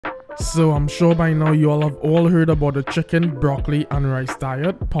So I'm sure by now you all have heard about the chicken, broccoli and rice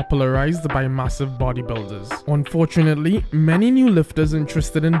diet popularized by massive bodybuilders. Unfortunately, many new lifters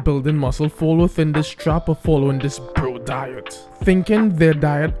interested in building muscle fall within this trap of following this bro diet, thinking their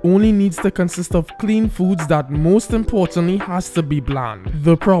diet only needs to consist of clean foods that most importantly has to be bland.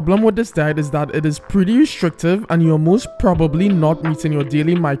 The problem with this diet is that it is pretty restrictive and you're most probably not meeting your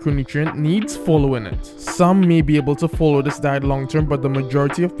daily micronutrient needs following it. Some may be able to follow this diet long term, but the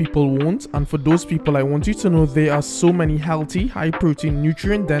majority of people won't, and for those people I want you to know there are so many healthy, high protein,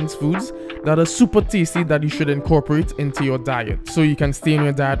 nutrient dense foods that are super tasty that you should incorporate into your diet so you can stay in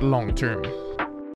your diet long term.